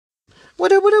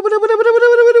What up, what up, what up, what up, what up, what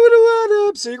up, what up, what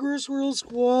up, Secret Swirl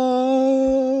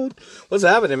Squad? What's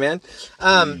happening, man?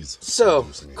 So,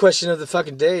 question of the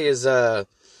fucking day is, are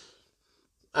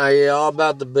you all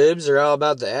about the boobs or all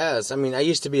about the ass? I mean, I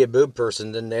used to be a boob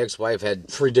person, then the ex-wife had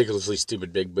ridiculously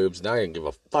stupid big boobs. Now I don't give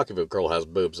a fuck if a girl has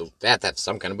boobs. That's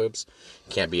some kind of boobs.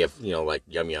 Can't be like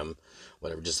yum yum,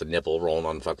 whatever, just a nipple rolling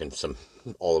on fucking some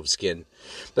olive skin.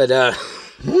 But,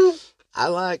 I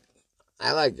like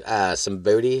some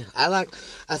booty. I like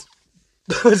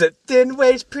was it thin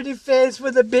waist, pretty face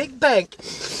with a big bank.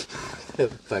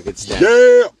 Fucking snap.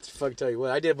 Yeah. Fuck, tell you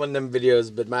what, I did one of them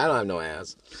videos, but I don't have no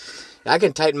ass. I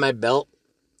can tighten my belt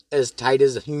as tight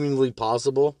as humanly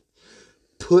possible.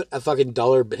 Put a fucking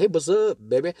dollar. Hey, what's up,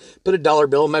 baby? Put a dollar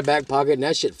bill in my back pocket, and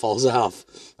that shit falls off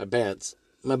my pants.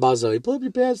 My boss like, pull up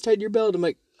your pants, tighten your belt. I'm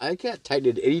like, I can't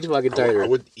tighten it any fucking tighter. I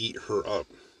would eat her up.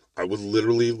 I would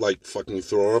literally, like, fucking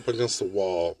throw her up against the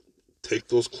wall, take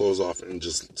those clothes off, and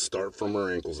just start from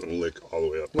her ankles and lick all the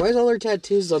way up. Why is all her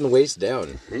tattoos on the waist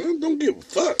down? I don't give a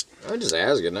fuck. I'm just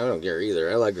asking. I don't care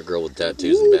either. I like a girl with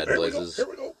tattoos in bad places. Here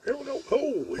we go.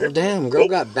 Oh, damn. Girl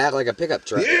got back like a pickup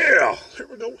truck. Yeah. Here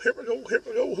we go. Here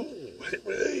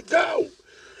we go.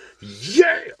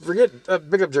 Yeah. Forget a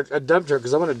pickup truck, a dump truck,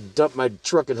 because I want to dump my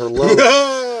truck in her load.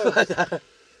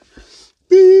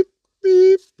 Beep,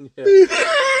 beep, Yeah. beep.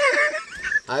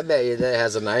 I bet you that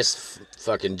has a nice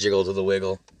fucking jiggle to the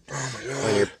wiggle. Oh, my God.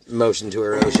 On your motion to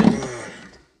her ocean.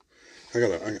 I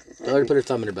gotta Put her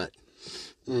thumb in her butt.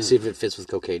 See if it fits with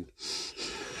cocaine.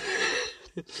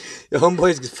 The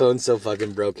homeboy's phone's so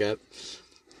fucking broke up.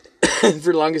 For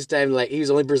the longest time, like, he was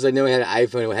the only person I know who had an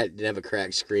iPhone who didn't have a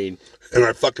cracked screen. And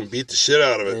I fucking beat the shit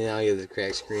out of it. And now he has a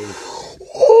cracked screen.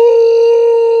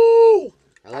 Oh!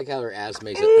 I like how her ass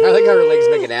makes it. I like how her legs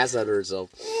make an ass out of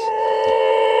herself.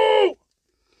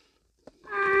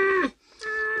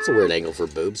 It's a weird angle for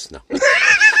boobs. No. This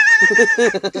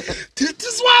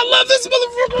is why I love this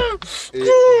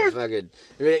motherfucker. Fucking,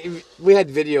 we had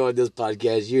video on this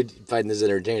podcast. You'd find this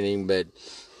entertaining, but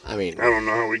I mean, I don't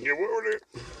know how we get with it.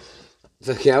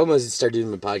 Okay, I almost started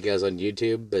doing my podcast on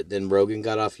YouTube, but then Rogan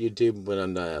got off YouTube and went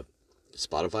on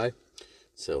Spotify.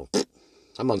 So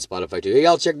I'm on Spotify too. Hey,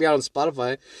 y'all check me out on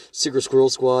Spotify. Secret Squirrel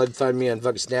Squad. Find me on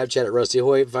fucking Snapchat at Rusty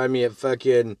Hoyt. Find me at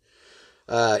fucking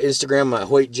Instagram at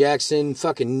Hoyt Jackson.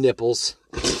 Fucking nipples.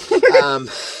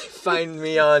 Find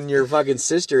me on your fucking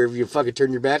sister if you fucking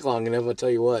turn your back long enough. I'll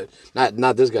tell you what.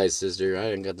 Not this guy's sister.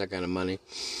 I ain't got that kind of money.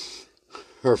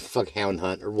 Or fuck Hound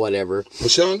Hunt or whatever. Well,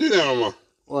 she don't do that no more.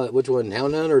 What? Which one?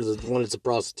 Hound Hunt or the one that's a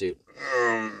prostitute?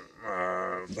 The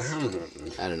Hound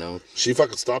Hunt. I don't know. She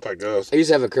fucking stopped, I guess. I used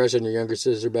to have a crush on your younger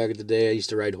sister back in the day. I used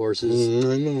to ride horses.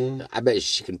 I know. I bet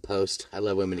she can post. I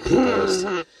love women who can post.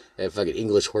 That fucking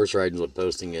English horse riding is what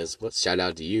posting is. What? Shout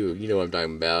out to you. You know what I'm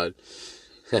talking about.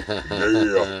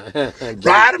 Yeah.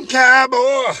 Ride 'em,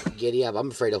 cowboy. Giddy up. I'm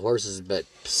afraid of horses, but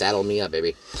saddle me up,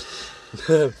 baby.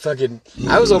 Fucking,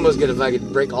 I was almost gonna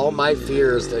fucking break all my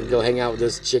fears and go hang out with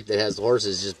this chick that has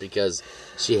horses just because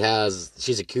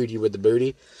she's a cootie with the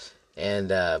booty, and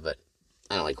but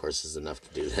I don't like horses enough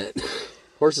to do that.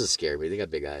 Horses scare me. They got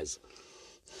big eyes.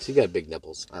 She got big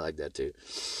nipples. I like that too.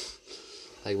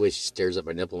 I like the way she stares at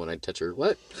my nipple when I touch her.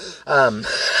 What?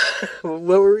 What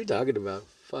were we talking about?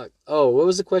 Fuck. Oh, what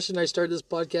was the question I started this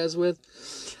podcast with?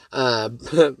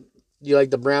 You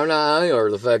like the brown eye or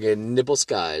the fucking nipple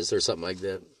skies or something like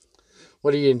that?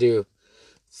 What are you gonna do?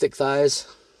 Thick thighs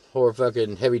or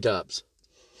fucking heavy tops?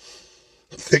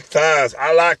 Thick thighs.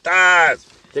 I like thighs.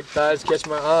 Thick thighs catch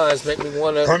my eyes, make me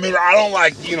wanna. I mean, I don't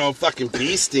like, fucking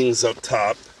bee stings up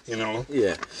top,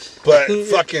 Yeah. But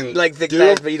fucking. Like thick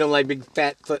thighs, but you don't like big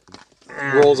fat foot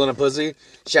rolls on a pussy.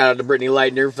 Shout out to Brittany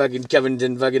Leitner, fucking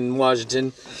Covington, fucking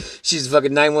Washington. She's a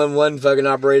fucking 911 fucking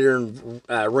operator in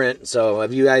Rent. So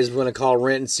if you guys want to call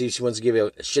Rent and see if she wants to give you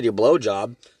a shitty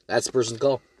blowjob, that's the person to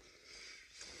call.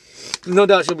 No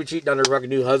doubt she'll be cheating on her fucking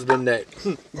new husband that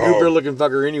goober looking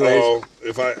fucker anyways. Oh,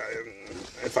 if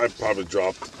I probably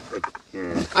dropped.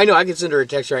 I know, I can send her a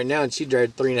text right now and she'd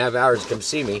drive 3.5 hours to come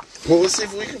see me. Well, let's see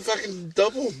if we can fucking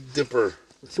double dip her.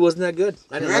 She wasn't that good.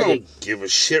 I don't give a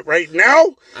shit right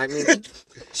now. I mean,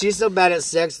 she's so bad at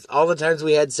sex. All the times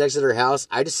we had sex at her house,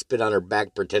 I just spit on her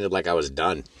back, pretended like I was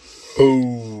done.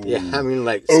 Oh. Yeah, I mean,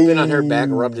 like, spit on her back,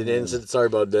 rubbed it in, and said, sorry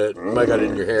about that. I got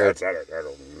it in your hair.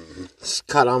 Just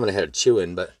caught on when I had it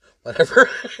chewing, but whatever.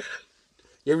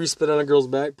 You ever spit on a girl's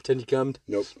back, pretend you cummed?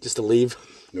 Nope. Just to leave?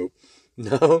 Nope.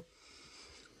 No?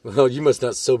 Well, you must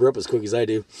not sober up as quick as I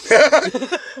do.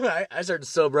 I started to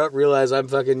sober up, realize I'm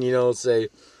fucking, say...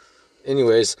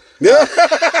 Anyways.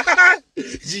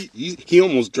 He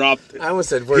almost dropped it. I almost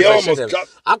said words. He almost dropped.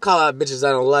 I'll call out bitches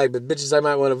I don't like, but bitches I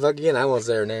might want to fuck again, I won't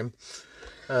say her name.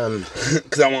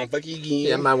 Because I want to fuck you again.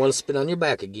 Yeah, I might want to spit on your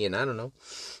back again. I don't know.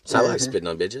 So I like spitting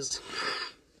on bitches.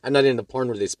 I'm not into porn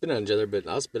where they spit on each other, but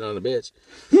I'll spit on a bitch.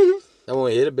 I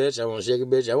won't hit a bitch. I won't shake a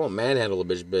bitch. I won't manhandle a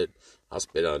bitch, but I'll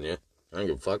spit on you. I don't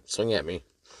give a fuck. Swing at me.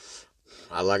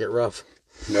 I like it rough.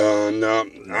 No.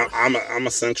 I'm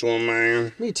a sensual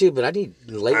man. Me too, but I need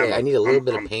a little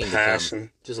bit of pain passion. to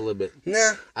come. Just a little bit.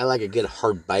 Nah. I like a good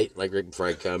hard bite, like right before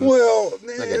I come. Well,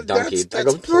 like a donkey.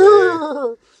 That's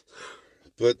play.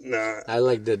 But nah. I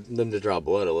like them to draw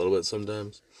blood a little bit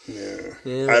sometimes. Yeah.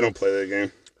 I don't play that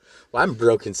game. Well, I'm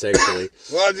broken sexually.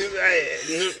 Well,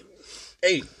 dude,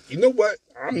 hey, you know what?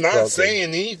 I'm not saying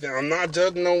anything. I'm not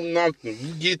judging on nothing.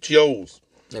 You get yours.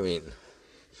 I mean,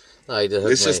 I like to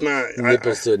hook it's just not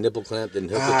nipples to a nipple clamp, then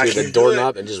hook it to the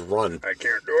doorknob and just run. I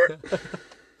can't do it.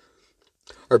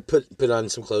 Or put on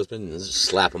some clothespins and just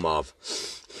slap them off.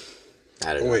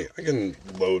 I don't know. Wait, I can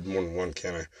load more than one,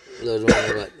 can I? Load one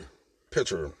of what?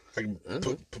 Picture. I can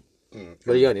what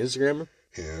do you got, an Instagram?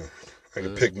 Yeah. I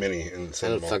can pick many and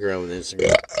send I them don't fuck around with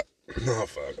Instagram. No,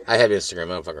 fuck. I have Instagram.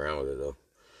 I don't fuck around with it, though.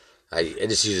 I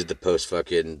just use it to post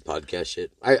fucking podcast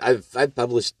shit. I've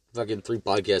published fucking 3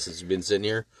 podcasts since we've been sitting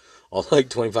here. All like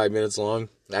 25 minutes long.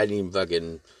 I didn't even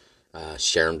fucking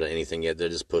share them to anything yet. They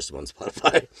just post them on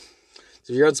Spotify.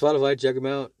 So if you're on Spotify, check them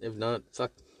out. If not,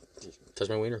 fuck. Touch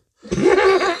my wiener.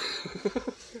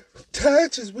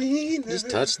 Touch his wiener. Just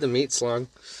touch the meat slung.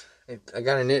 I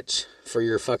got an itch for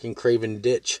your fucking craven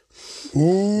ditch.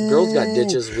 Ooh. Girls got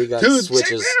ditches, we got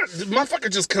switches. Check that.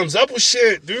 Motherfucker just comes up with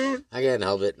shit, dude. I can't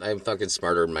help it. I'm fucking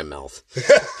smarter in my mouth.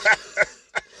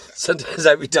 Sometimes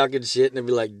I'd be talking shit and I'd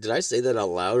be like, did I say that out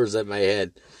loud or is that in my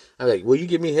head? I'm like, will you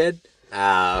give me head?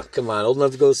 Ah, come on. Old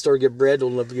enough to go to the store, get bread,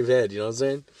 old enough to give head. You know what I'm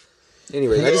saying?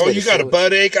 Anyway. You got a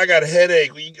butt ache? I got a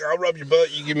headache. I'll rub your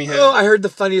butt. You give me head. Oh, I heard the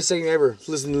funniest thing ever.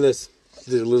 Listen to this.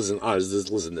 Listen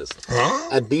to this. Huh?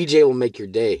 A BJ will make your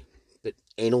day, but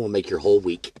anal will make your whole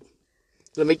week.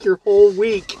 It'll make your whole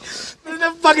week. Isn't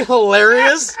that fucking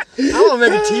hilarious? I want to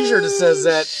make a t-shirt that says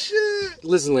that. Shit.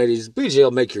 Listen, ladies, BJ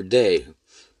will make your day,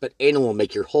 but anal will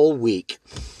make your whole week.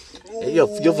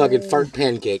 You'll fucking fart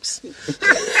pancakes.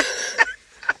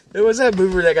 There was that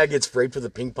movie where that guy gets sprayed for the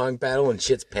ping pong paddle and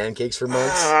shits pancakes for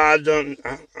months. I don't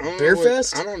Beer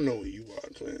Fest? I don't know what you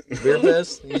watch, man. Beer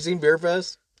Fest? You seen Beer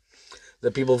Fest? The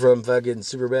people from fucking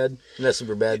Superbad? Not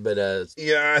Superbad, but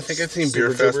yeah, I think I've seen Beer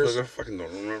Fest, but I fucking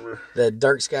don't remember. The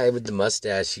dark guy with the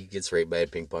mustache, he gets raped by a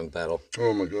ping pong paddle.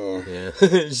 Oh my god. Yeah.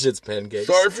 Shit's pancakes.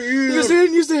 Sorry for you. Because they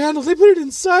didn't use the handle, they put it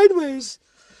in sideways.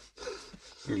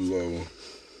 Good low.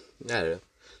 I don't know.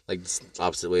 Like the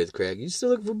opposite way with Craig. You still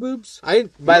looking for boobs?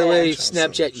 By the way,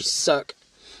 Snapchat, you suck.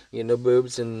 You know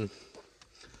boobs, and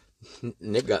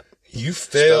Nick got. You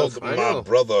failed, my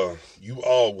brother. You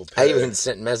all will pay. I even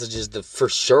sent messages to for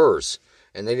sure's,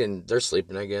 and they didn't. They're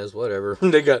sleeping, I guess. Whatever.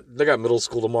 They got middle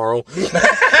school tomorrow.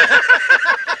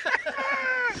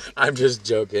 I'm just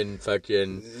joking.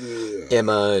 Fucking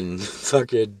Emma and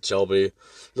fucking Shelby.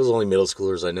 Those are the only middle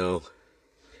schoolers I know.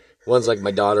 One's like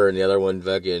my daughter, and the other one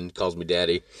fucking calls me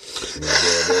daddy.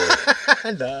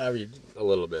 No, I mean a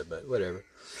little bit, but whatever.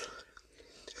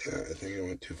 Yeah, I think I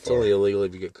went too far. It's only illegal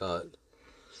if you get caught.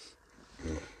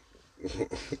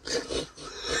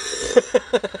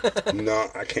 No,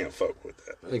 I can't fuck with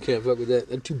that. I can't fuck with that.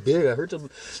 They're too big. I heard them.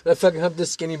 I fucking humped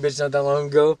this skinny bitch not that long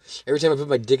ago. Every time I put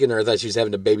my dick in her, I thought she was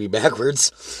having a baby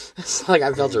backwards. It's like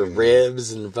I felt her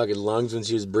ribs and fucking lungs when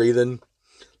she was breathing.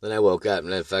 Then I woke up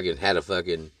and I fucking had a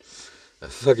fucking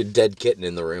dead kitten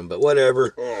in the room. But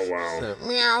whatever. Oh wow. So,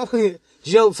 meow. Did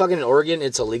you know fucking in Oregon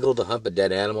it's illegal to hump a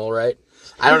dead animal, right?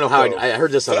 I don't know how I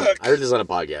heard this on a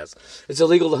podcast. It's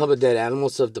illegal to hump a dead animal,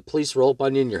 so if the police roll up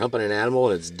on you and you're humping an animal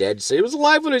and it's dead, say it was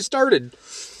alive when it started.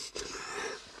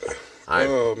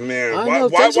 Oh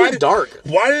man, why dark?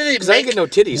 Why did they? Because I ain't get no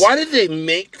titties. Why did they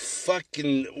make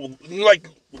fucking like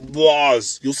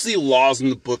laws? You'll see laws in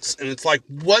the books, and it's like,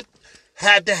 what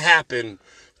had to happen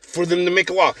for them to make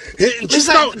a law? Just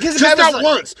not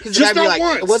once. Just not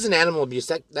once. It wasn't animal abuse.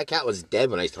 That cat was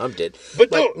dead when I humped it. But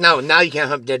no, now you can't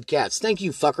hump dead cats. Thank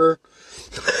you, fucker.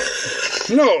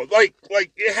 No, like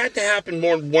it had to happen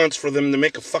more than once for them to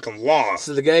make a fucking law.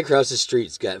 So the guy across the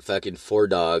street's got fucking 4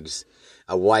 dogs,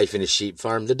 a wife, and a sheep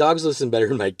farm. The dogs listen better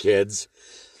than my kids.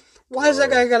 Why does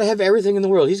that guy gotta have everything in the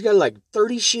world? He's got like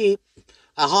 30 sheep,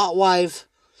 a hot wife,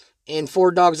 and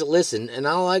 4 dogs that listen, and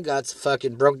all I got's a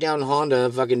fucking broke down Honda,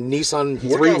 fucking Nissan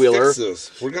 3-wheeler.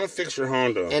 We're gonna fix your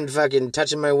Honda. And fucking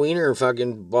touching my wiener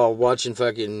fucking while watching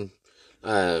fucking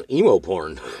emo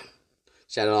porn.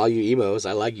 Shout out all you emos.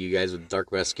 I like you guys with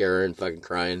dark mascara and fucking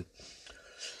crying.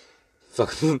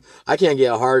 Fuck, I can't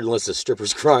get hard unless the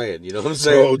stripper's crying. You know what I'm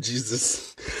saying? Oh,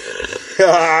 Jesus.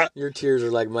 Your tears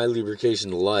are like my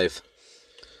lubrication to life.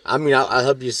 I mean, I'll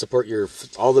help you support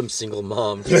all them single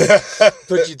moms.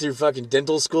 Put you through fucking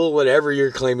dental school, whatever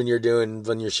you're claiming you're doing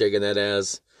when you're shaking that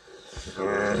ass.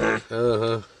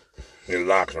 You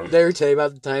locked them. Did I ever tell you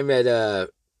about the time at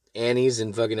Annie's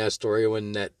in fucking Astoria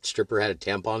when that stripper had a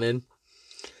tampon in?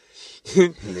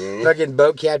 Fucking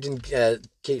boat captain,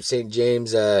 Cape St.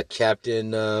 James,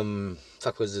 captain,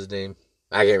 fuck was his name?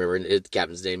 I can't remember the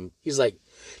captain's name. He's like,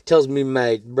 tells me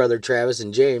my brother Travis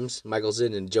and James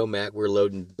Michelson and Joe Mack were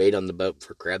loading bait on the boat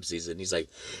for crab season. He's like,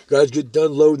 guys, get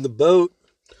done loading the boat.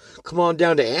 Come on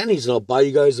down to Annie's and I'll buy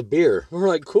you guys a beer. We're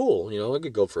like, cool. You know, I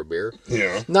could go for a beer.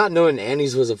 Yeah. Not knowing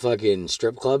Annie's was a fucking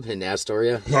strip club in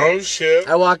Astoria. Oh, shit.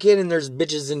 I walk in and there's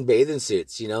bitches in bathing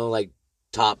suits, you know, like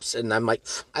tops. And I'm like,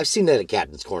 I've seen that at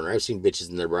Captain's Corner. I've seen bitches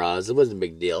in their bras. It wasn't a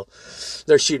big deal.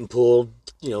 They're shooting pool,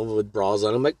 you know, with bras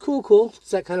on. I'm like, cool.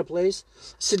 It's that kind of place.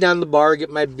 Sit down in the bar, get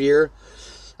my beer.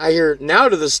 I hear, now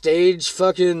to the stage,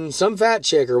 fucking some fat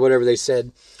chick or whatever they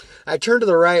said. I turn to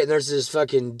the right, and there's this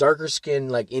fucking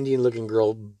darker-skinned, like, Indian-looking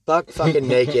girl, buck fucking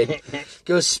naked,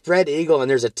 goes spread eagle, and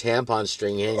there's a tampon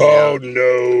string hanging out. Oh,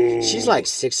 no. She's, like,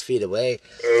 6 feet away.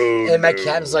 Oh, and my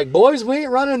captain's like, boys, we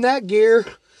ain't running that gear,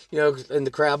 you know, in the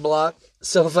crab block.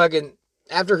 So fucking,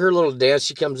 after her little dance,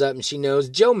 she comes up, and she knows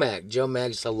Joe Mack. Joe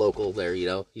Mack's a local there, you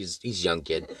know. He's a young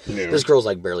kid. Yeah. This girl's,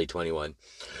 like, barely 21.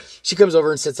 She comes over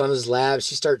and sits on his lap.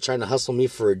 She starts trying to hustle me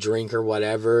for a drink or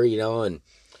whatever, you know, and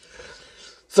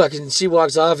fucking, she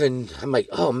walks off, and I'm like,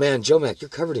 oh, man, Joe Mack, you're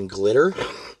covered in glitter,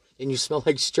 and you smell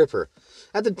like stripper.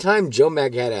 At the time, Joe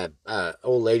Mack had a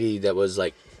old lady that was,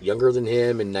 like, younger than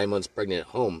him and 9 months pregnant at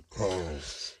home. Oh.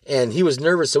 And he was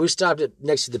nervous, so we stopped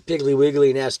next to the Piggly Wiggly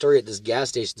in Astoria at this gas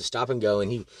station to stop and go,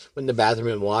 and he went in the bathroom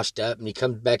and washed up, and he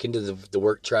comes back into the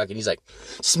work truck, and he's like,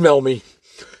 smell me.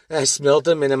 And I smelled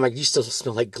him, and I'm like, you still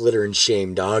smell like glitter and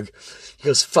shame, dog. He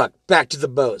goes, fuck, back to the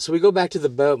boat. So we go back to the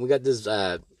boat, and we got this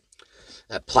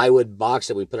a plywood box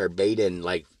that we put our bait in,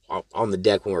 like, on the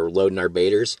deck when we're loading our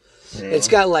baiters. Yeah. It's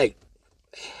got, like,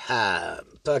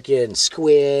 fucking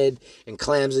squid and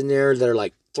clams in there that are,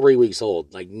 like, 3 weeks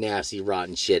old. Like, nasty,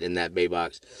 rotten shit in that bait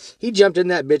box. He jumped in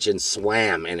that bitch and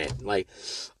swam in it. Like,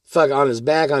 fuck, on his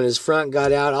back, on his front,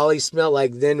 got out. All he smelled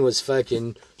like then was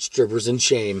fucking strippers and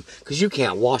shame. Because you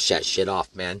can't wash that shit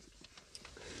off, man.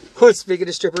 Speaking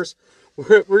of strippers,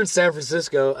 we're in San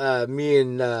Francisco. Me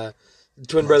and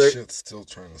twin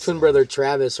brother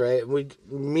Travis, right?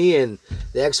 Me and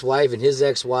the ex-wife and his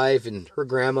ex-wife and her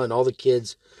grandma and all the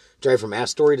kids drive from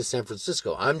Astoria to San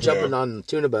Francisco. I'm jumping on the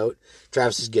tuna boat.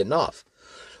 Travis is getting off.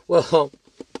 Well,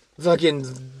 fucking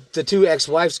the two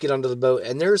ex-wives get onto the boat,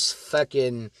 and there's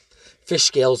fucking fish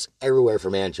scales everywhere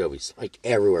from anchovies. Like,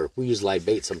 everywhere. We use live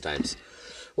bait sometimes.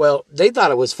 Well, they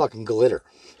thought it was fucking glitter.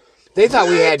 They thought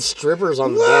we had strippers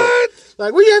on the boat.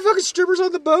 Like, we have fucking strippers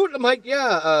on the boat? I'm like,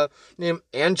 yeah, named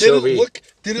Anchovy.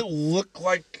 Did it look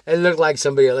like... It looked like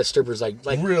somebody else, strippers, like...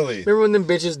 Really? Remember when them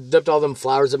bitches dumped all them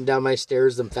flowers up and down my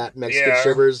stairs, them fat Mexican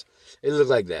strippers? It looked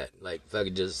like that. Like,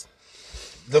 fucking just...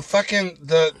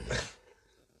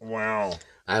 Wow.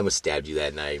 I almost stabbed you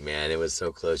that night, man. It was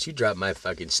so close. You dropped my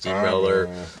fucking steamroller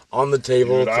on the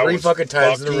table 3 fucking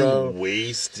times in a row.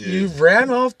 Wasted. You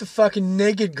ran off the fucking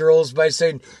naked girls by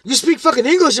saying, you speak fucking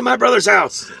English in my brother's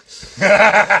house.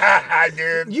 I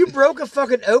did. You broke a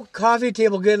fucking oak coffee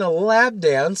table getting a lap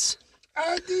dance.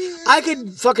 I did. I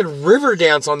could fucking river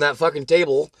dance on that fucking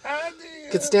table. I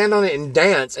did. Could stand on it and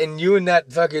dance, and you and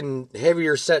that fucking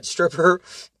heavier set stripper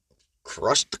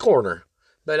crushed the corner.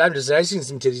 But I seen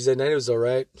some titties that night. It was all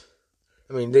right.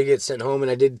 I mean, they get sent home,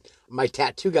 and my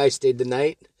tattoo guy stayed the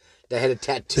night. They had a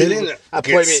tattoo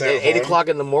appointment at 8 o'clock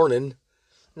in the morning.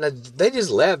 And they just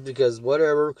left because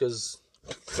whatever, because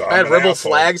I had rebel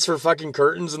flags for fucking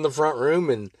curtains in the front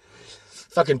room, and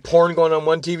fucking porn going on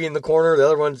one TV in the corner, the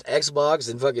other one's Xbox,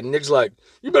 and fucking Nick's like,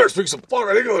 you better speak some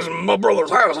fucking English in my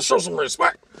brother's house and show some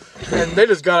respect. And they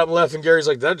just got up and left, and Gary's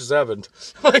like, that just happened.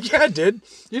 I'm like, yeah, it did.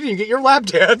 You didn't even get your lap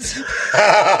dance.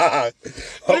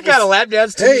 They got a lap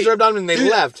dance, titties rubbed on them, and they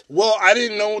left. Well, I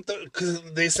didn't know because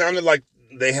they sounded like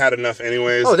they had enough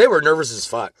anyways. Oh, they were nervous as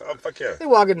fuck. Oh, fuck yeah. They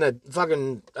walk in the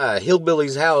fucking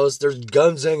hillbilly's house, there's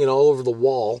guns hanging all over the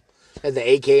wall. Had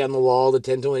the AK on the wall, the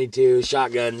 1022,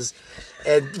 shotguns.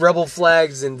 And rebel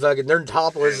flags and fucking, they're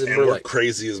topless. And we're like,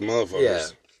 crazy as motherfuckers. Yeah.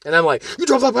 And I'm like, you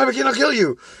drop that pipe again, I'll kill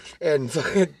you. And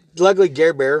fucking, luckily,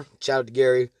 Gary Bear, shout out to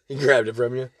Gary, he grabbed it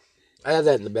from you. I have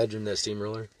that in the bedroom, that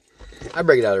steamroller. I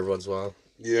break it out every once in a while.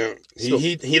 Yeah.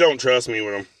 He don't trust me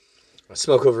with him. I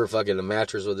smoke over fucking a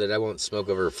mattress with it. I won't smoke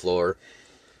over a floor.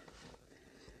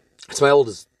 It's my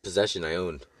oldest possession I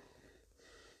owned.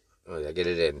 Oh, I get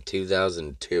it in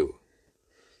 2002.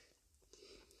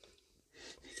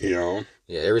 Yeah.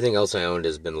 Yeah, everything else I owned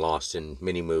has been lost in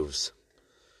many moves.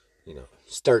 You know,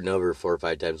 starting over 4 or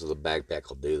 5 times with a backpack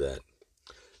will do that.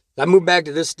 I moved back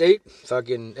to this state,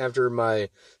 fucking, after my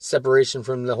separation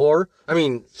from the whore. I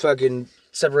mean, fucking,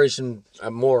 separation,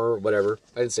 more, or whatever.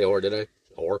 I didn't say whore, did I?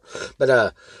 Whore.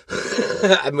 But,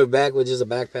 I moved back with just a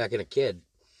backpack and a kid.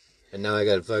 And now I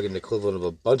got a fucking equivalent of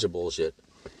a bunch of bullshit.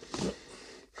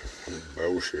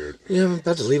 Bullshit. Yeah, I'm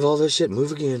about to leave all this shit and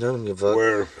move again. I don't give a fuck.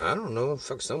 Where? I don't know.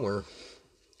 Fuck somewhere.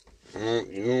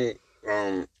 You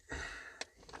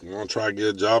want to try to get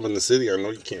a job in the city? I know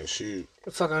you can't shoot.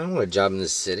 Fuck, I don't want a job in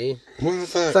this city. What the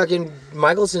fuck? Fucking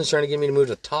Michelson's trying to get me to move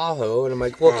to Tahoe. And I'm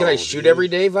like, well, can I shoot every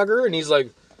day, fucker? And he's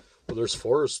like, well, there's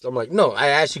forest. I'm like, no, I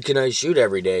asked you, can I shoot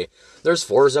every day? There's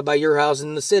forest up by your house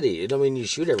in the city. It don't mean you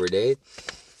shoot every day.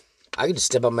 I can just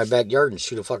step out my backyard and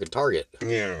shoot a fucking target.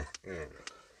 Yeah.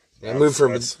 I moved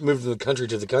from the country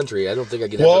to the country. I don't think I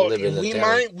could ever live in the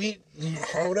town.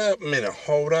 Hold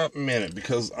up a minute,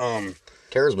 because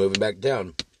Tara's moving back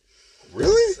down.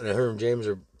 Really? And her and James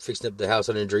are fixing up the house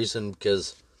on Andreessen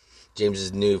because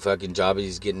James's new fucking job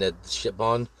he's getting at the ship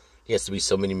on. He has to be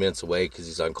so many minutes away because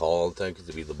he's on call all the time because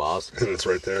to be the boss. And it's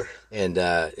right there. And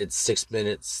it's 6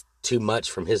 minutes too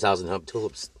much from his house in Hump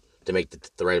Tulips to make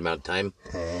the right amount of time.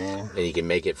 And he can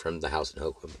make it from the house in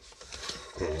Hoquiam.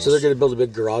 So they're going to build a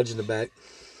big garage in the back.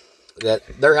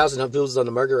 Their house in Hump Tulips is on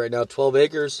the market right now, 12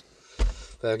 acres.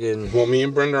 Fucking. Well, me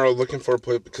and Brenda are looking for a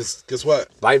place because guess what?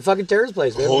 Buy fucking Tara's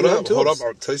place, man. Hold up.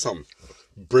 I'll tell you something.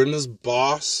 Brenda's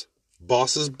boss's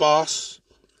boss,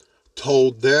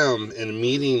 told them in a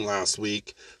meeting last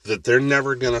week that they're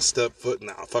never going to step foot in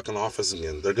that fucking office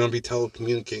again. They're going to be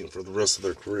telecommunicating for the rest of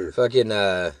their career. Fucking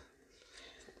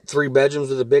 3 bedrooms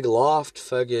with a big loft.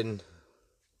 Fucking.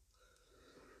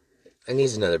 It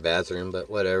needs another bathroom, but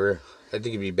whatever. I think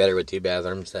it'd be better with 2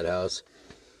 bathrooms, that house.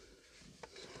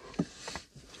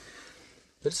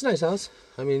 But it's a nice house.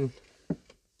 I mean,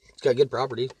 it's got good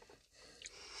property.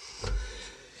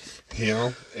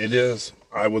 Yeah, it is.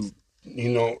 I would,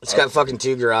 It's got fucking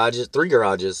 3 garages.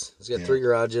 It's got 3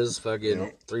 garages,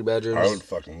 fucking 3 bedrooms. I would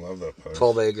fucking love that place.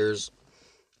 12 acres.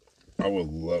 I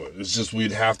would love it. It's just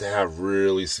we'd have to have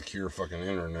really secure fucking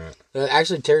internet.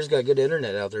 Actually, Tara's got good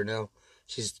internet out there now.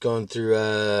 She's going through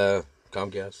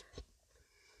Comcast.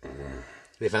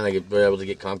 They finally were able to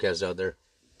get Comcast out there.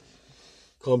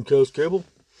 Comcast cable?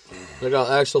 They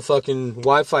got actual fucking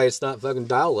Wi-Fi. It's not fucking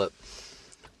dial-up.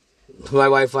 My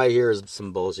Wi-Fi here is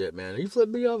some bullshit, man. Are you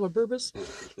flipping me off on purpose?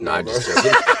 No, I'm just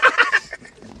joking.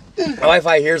 My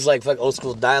Wi-Fi here is like fucking old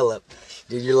school dial-up.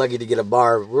 Dude, you're lucky to get a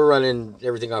bar. We're running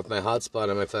everything off my hotspot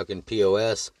on my fucking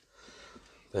POS.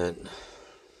 But,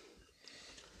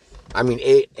 I mean,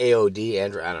 AOD,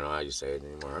 Android, I don't know how you say it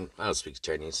anymore. I don't speak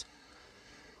Chinese.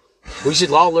 We should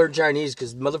all learn Chinese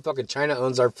because motherfucking China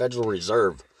owns our Federal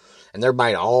Reserve. And they're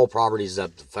buying all properties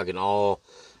up to fucking all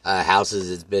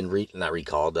houses. It's been not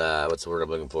recalled. What's the word I'm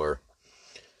looking for?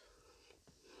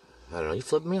 I don't know. You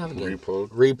flipping me off again?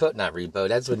 Repo? Not repo.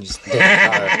 That's when you take the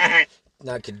car.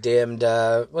 Not condemned.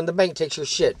 When the bank takes your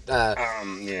shit.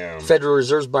 Yeah. Federal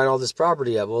Reserve's buying all this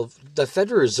property up. Well, the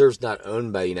Federal Reserve's not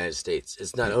owned by the United States.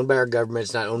 It's not owned by our government.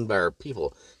 It's not owned by our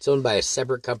people. It's owned by a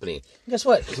separate company. And guess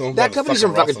what? That company's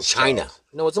from fucking China.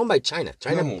 No, it's owned by China.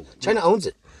 China owns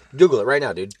it. Google it right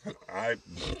now, dude.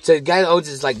 So the guy that owns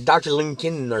it is like Dr.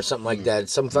 Lincoln or something like that.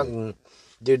 Some fucking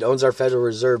dude owns our Federal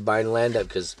Reserve buying land up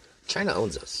because China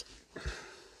owns us.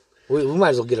 We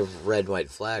might as well get a red and white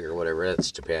flag or whatever.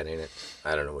 That's Japan, ain't it?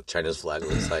 I don't know what China's flag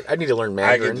looks like. I need to learn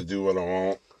Mandarin. I get to do what I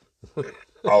want.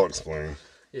 I'll explain.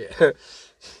 Yeah.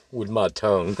 With my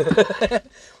tongue.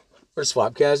 We're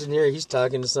swapcasting here. He's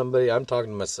talking to somebody. I'm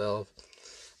talking to myself.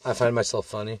 I find myself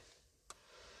funny.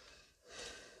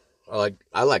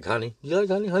 I like honey. You like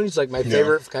honey? Honey's like my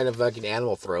favorite kind of fucking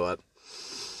animal throw up.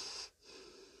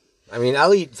 I mean,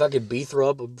 I'll eat fucking bee throw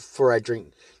up before I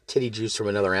drink titty juice from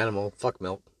another animal. Fuck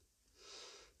milk.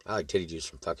 I like titty juice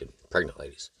from fucking pregnant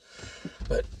ladies.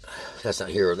 But that's not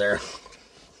here or there.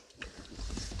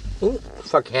 Ooh,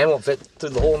 fuck, hand won't fit through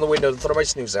the hole in the window to throw my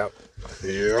snooze out.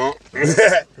 Yeah.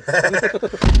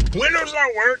 Windows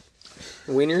don't work.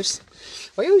 Wieners?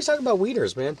 Why you always talk about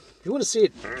wieners, man? If you want to see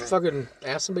it, fucking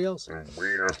ask somebody else.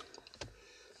 Wiener.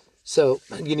 So,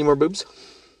 get any more boobs?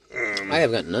 I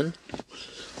have got none.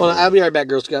 Well, I'll be right back,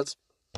 Girl Scouts.